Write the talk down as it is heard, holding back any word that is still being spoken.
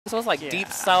So it's like deep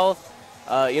south,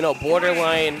 you know,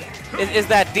 borderline. Is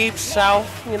that deep south?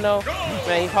 You know,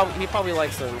 man, he probably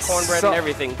likes some cornbread and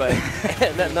everything, but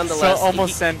nonetheless. So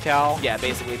almost SenCal. Yeah,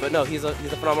 basically. But no, he's a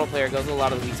phenomenal player. Goes to a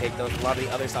lot of the league takedowns, a lot of the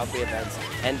other South Bay events,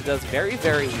 and does very,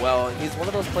 very well. And he's one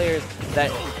of those players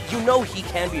that you know he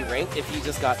can be ranked if he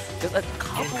just got just a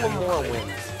couple more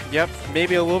wins. Yep,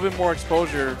 maybe a little bit more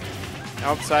exposure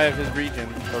outside of his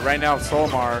region. But right now,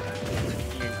 Soulimar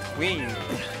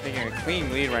taking a clean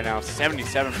lead right now,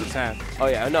 77%. Oh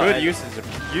yeah, no. Good uses of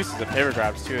pivot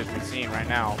grabs too, as we've seen right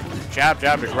now. Jab,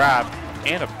 jab to grab,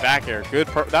 and a back air. Good.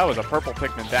 That was a purple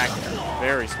Pikmin back air.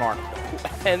 Very smart.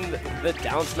 And the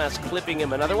down smash clipping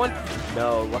him. Another one?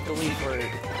 No. Luckily for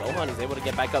GOHAN, he's able to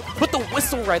get back up. Put the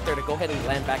whistle right there to go ahead and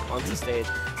land back onto stage.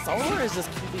 Soulimar is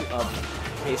just keeping up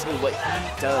basically what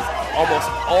he does almost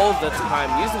all the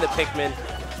time, using the Pikmin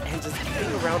and just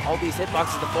getting around all these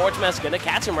hitboxes. The forward smash is going to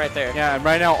catch him right there. Yeah, and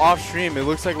right now off stream, it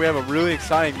looks like we have a really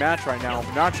exciting match right now.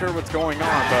 I'm not sure what's going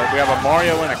on, but we have a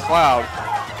Mario and a Cloud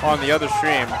on the other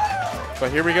stream.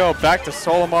 But here we go, back to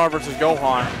Soulimar versus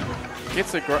GOHAN.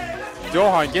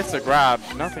 GOHAN gets the grab,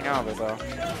 nothing out of it though.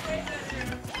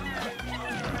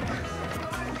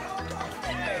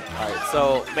 Alright,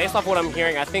 so based off what I'm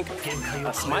hearing, I think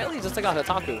Smiley just took out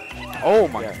Hitaku. Oh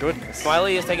my goodness.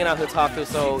 Smiley is taking out Hitaku,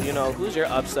 so, you know, who's your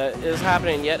upset is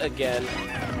happening yet again.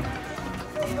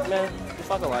 Man, you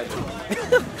fucking lied to me.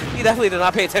 He definitely did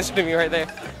not pay attention to me right there.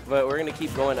 But we're going to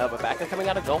keep going up. A back coming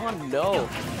out of GOHAN? No.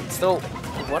 So,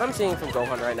 what I'm seeing from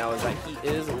GOHAN right now is that he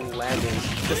is landing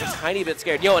just a tiny bit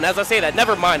scared. Yo, and as I say that,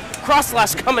 never mind. Cross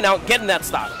slash coming out, getting that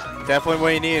stock. Definitely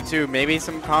what he needed to. Maybe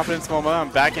some confidence momentum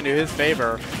back into his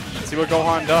favor. See what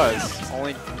GOHAN does.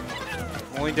 Only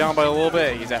down by a little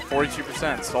bit. He's at 42%.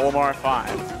 Soulimar at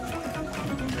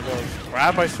 5.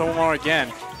 Grab by Soulimar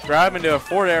again. Grab into a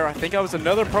forward air. I think that was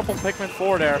another purple Pikmin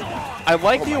forward air. I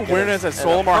like the awareness that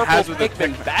Soulimar has with the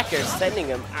Pikmin back air, sending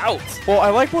him out. Well, I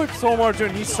like what Soulimar is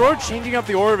doing. He's sort of changing up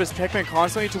the order of his Pikmin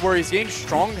constantly to where he's getting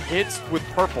strong hits with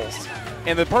purples.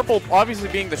 And the purple, obviously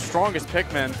being the strongest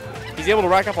Pikmin, he's able to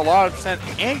rack up a lot of percent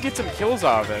and get some kills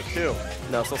out of it, too.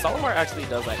 No, so Soulimar actually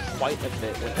does that quite a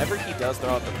bit. Whenever he does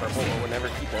throw out the purple or whenever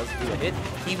he does do a hit,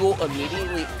 he will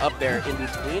immediately up air in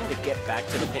between to get back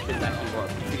to the Pikmin that he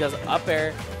wants. Because up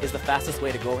air is the fastest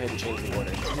way to go ahead and change the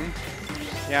order.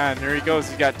 Yeah, and there he goes.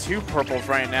 He's got 2 purples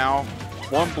right now,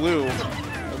 1 blue.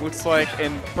 It looks like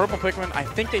in purple Pikmin, I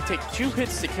think they take 2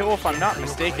 hits to kill if I'm not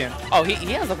mistaken. Oh, he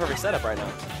has the perfect setup right now.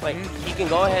 Like, he can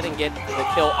go ahead and get the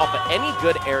kill off of any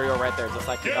good aerial right there, just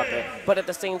like the up air. But at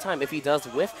the same time, if he does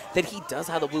whiff, then he does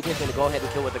have the blue Pikmin to go ahead and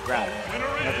kill with the grab.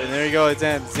 Yep, and there you go, it's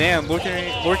in. Zan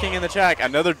lurking in the chat.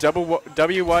 Another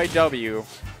WYW.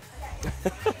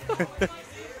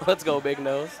 Let's go, Big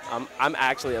Nose. I'm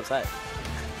actually upset.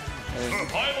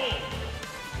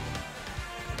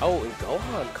 Oh, and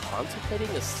GOHAN contemplating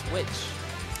a switch.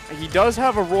 He does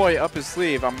have a Roy up his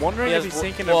sleeve. I'm wondering if he's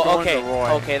thinking of going to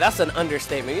Roy. Okay, that's an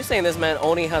understatement. You're saying this man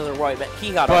only has a Roy.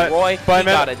 He got a Roy, he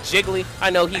got a Jiggly. I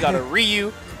know he got a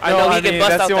Ryu. I know he can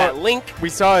bust out that Link. We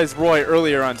saw his Roy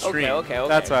earlier on stream. Okay.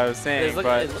 That's what I was saying. Is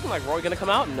it looking like Roy going to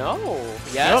come out? No.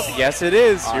 Yes? Nope. Yes, it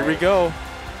is. Here we go.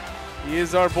 He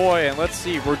is our boy, and let's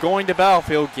see. We're going to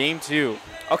Battlefield Game 2.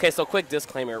 Okay, so quick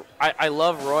disclaimer. I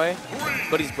love Roy,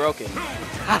 but he's broken.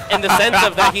 In the sense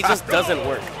of that he just doesn't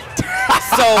work.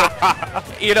 So,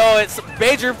 you know, it's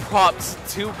major props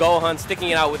to GOHAN sticking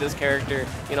it out with his character,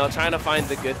 you know, trying to find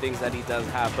the good things that he does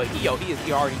have. But, he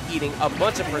is already eating a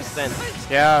bunch of percent.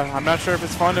 Yeah, I'm not sure if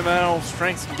his fundamental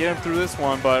strengths can get him through this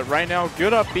one, but right now,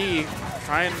 good up B,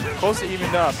 trying close to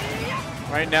evened up.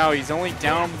 Right now, he's only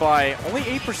down by only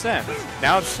 8%.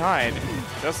 Now it's tied,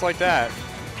 just like that.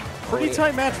 Pretty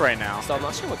tight match right now. So I'm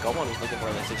not sure what GOHAN was looking for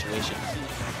in that situation. He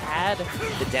had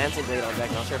the dancing blade on deck.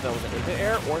 Not sure if that was an into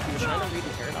air or if he was trying to read the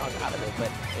paradox out of it.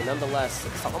 But nonetheless,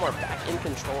 Soulimar back in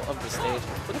control of the stage,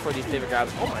 looking for these pivot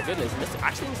grabs. Oh my goodness,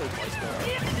 actually missing twice now.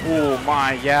 Oh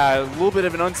my, yeah, a little bit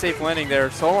of an unsafe landing there.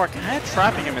 Soulimar kind of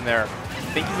trapping him in there. I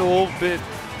think he's a little bit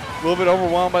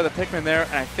overwhelmed by the Pikmin there.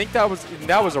 And I think that was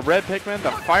a red Pikmin,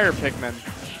 the fire Pikmin,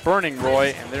 burning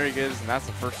Roy. And there he is, and that's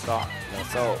the first stop. Yeah,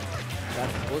 so that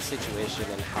whole situation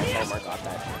and how Soulimar got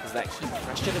that is that he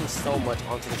pressured him so much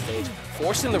onto the stage,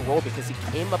 forcing the roll because he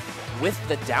came up with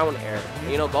the down air.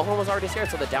 You know, GOHAN was already scared,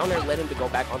 so the down air led him to go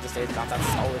back onto stage, got that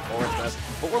solid forward smash.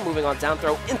 But we're moving on, down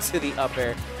throw into the up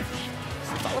air.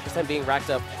 Solid percent being racked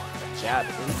up, jab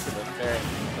into the fair.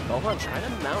 GOHAN trying to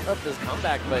mount up this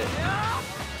comeback, but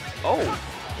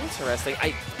Interesting.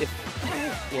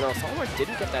 Soulimar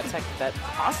didn't get that tech, that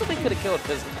possibly could have killed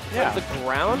because from the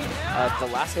ground, the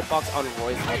last hitbox on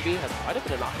Roy's Pappy has quite a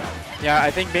bit of knockdown. Yeah,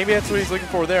 I think maybe that's what he's looking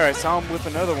for there. I saw him with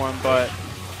another one, but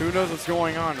who knows what's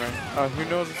going on, right? Who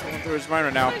knows what's going through his mind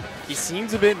right now? He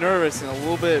seems a bit nervous and a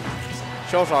little bit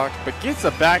shell-shocked, but gets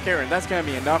a back air, and that's going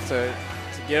to be enough to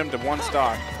get him to one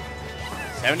stock.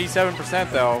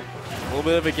 77% though, a little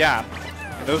bit of a gap.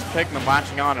 And those Pikmin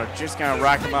latching on are just going to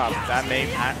rack him up. That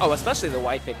may especially the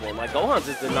white Pikmin. Like, Gohan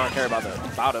just did not care about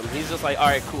him. He's just like, all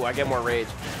right, cool, I get more rage.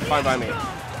 Fine by me.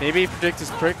 Maybe he predicts his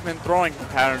Pikmin throwing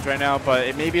patterns right now, but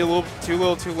it may be a little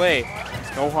too late.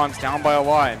 Gohan's down by a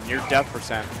lot and near death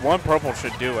percent. One purple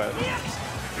should do it.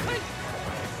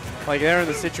 Like, they're in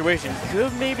the situation. Could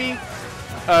have maybe...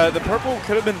 the purple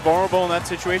could have been vulnerable in that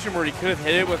situation where he could have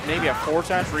hit it with maybe a forward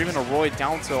touch or even a Roy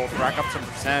down tilt to rack up some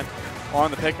percent on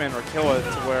the Pikmin or kill it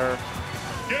to where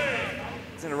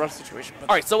it's in a rough situation.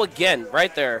 All right, so again,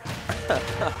 right there,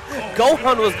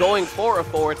 Gohan was going for a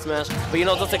forward smash, but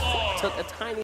just took a tiny